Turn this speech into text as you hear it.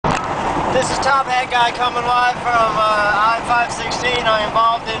This is Tophat Guy coming live from I-516. I am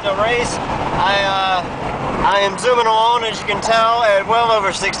involved in the race. I am zooming along, as you can tell, at well over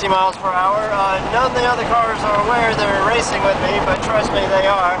 60 miles per hour. None of the other cars are aware they're racing with me, but trust me, they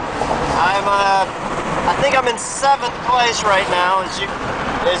are. I think I'm in 7th place right now, as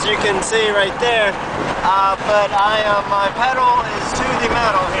you can see right there. But my pedal is to the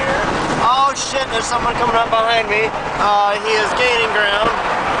metal here. Oh shit, there's someone coming up behind me. He is gaining ground.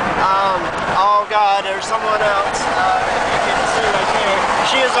 Oh god, there's someone else. You can see right there.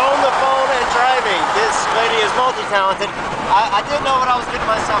 She is on the phone and driving. This lady is multi-talented. I didn't know what I was getting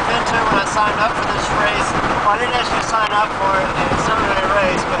myself into when I signed up for this race. Well, I didn't actually sign up for it, and it's not really a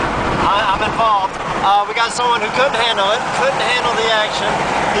race, but I'm involved. We got someone who couldn't handle it, couldn't handle the action.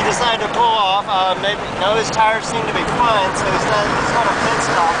 He decided to pull off. No, his tires seem to be fine, so he's not a pit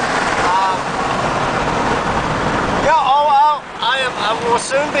stop. I will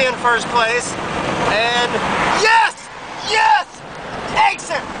soon be in 1st place, and yeah!